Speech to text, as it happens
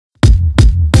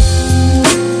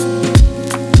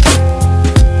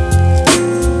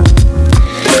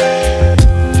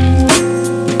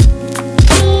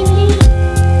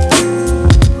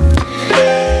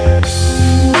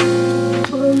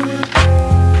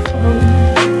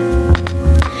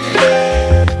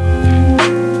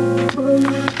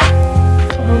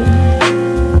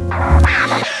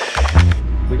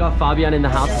Fabian in the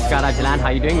house at Skydive DeLand. How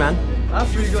you doing, man? I'm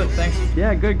pretty good, thanks.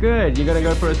 Yeah, good. You're gonna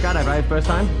go for a skydive, right? First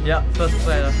time? Yeah, first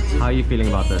skydive. How are you feeling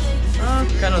about this?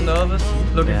 Kind of nervous.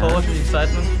 Looking forward to the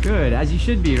excitement. Good, as you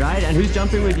should be, right? And who's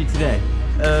jumping with you today?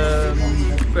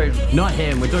 Great. Not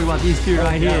him. We're talking about these two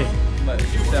right here. My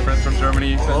friends from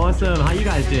Germany. Awesome. How you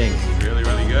guys doing? Really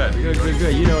good.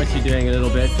 Good. You know what you're doing a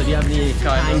little bit. So do you have any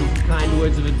kind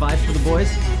words of advice for the boys?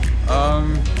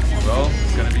 Well,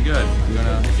 it's gonna be good. We're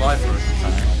gonna fly first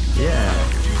time. Yeah,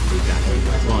 exactly.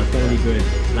 Well, it's gonna be good.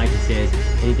 Like he says,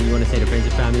 anything you want to say to friends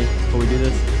and family before we do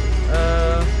this?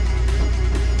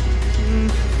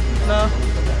 No.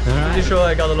 Alright. Pretty sure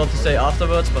I got a lot to say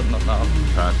afterwards, but not now.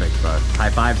 Perfect, bro. High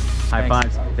fives. High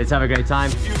fives. Let's have a great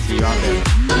time. See you out there.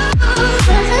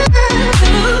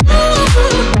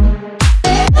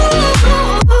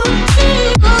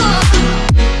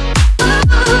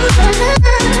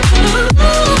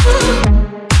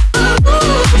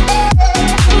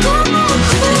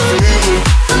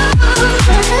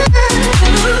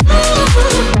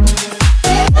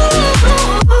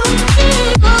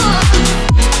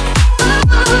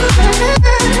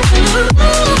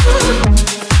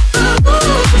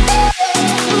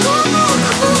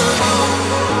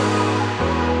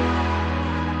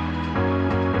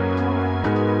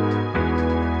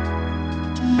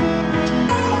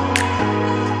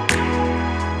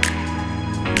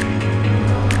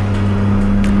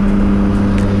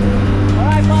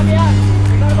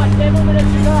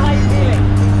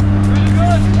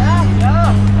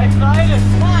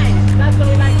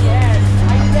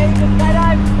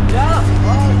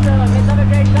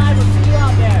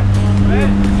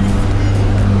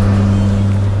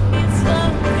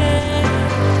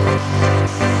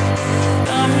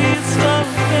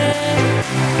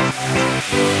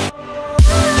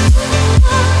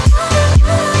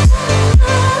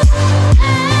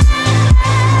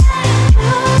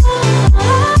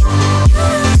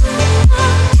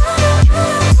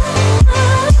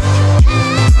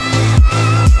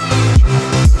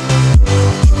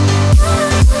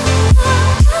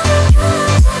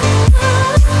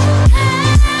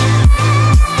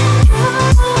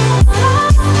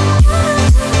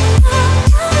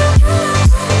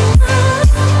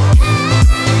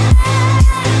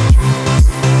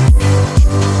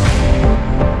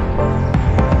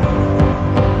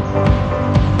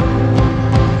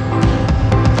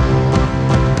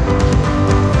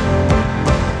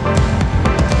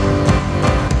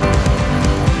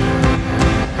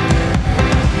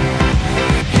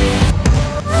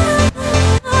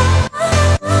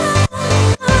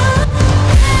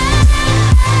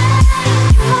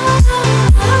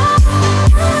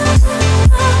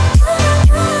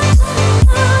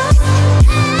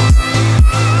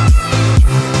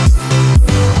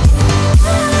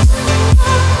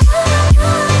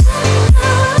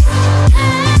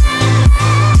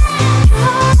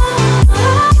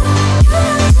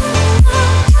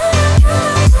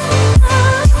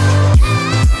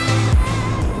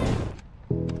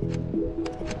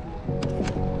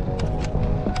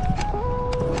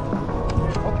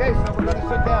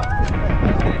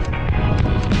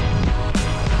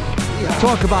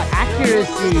 Talk about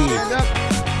accuracy.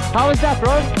 How was that,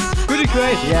 bro? Pretty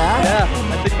great. Yeah?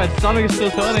 I think my stomach is still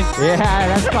turning. Yeah,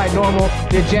 that's quite normal.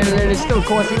 The adrenaline is still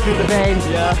coursing through the veins.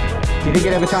 Yeah. Do you think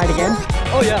you'll ever try it again?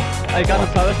 Oh yeah, I got a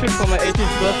parachute for my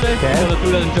 18th birthday. Okay. I'm gonna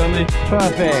do that in Germany.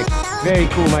 Perfect. Very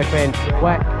cool, my friend.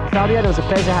 Well, Fabian, it was a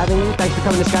pleasure having you. Thanks for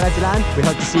coming to Skydive DeLand. We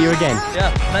hope to see you again. Yeah,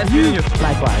 nice meeting you.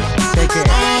 Likewise. Take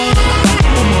care.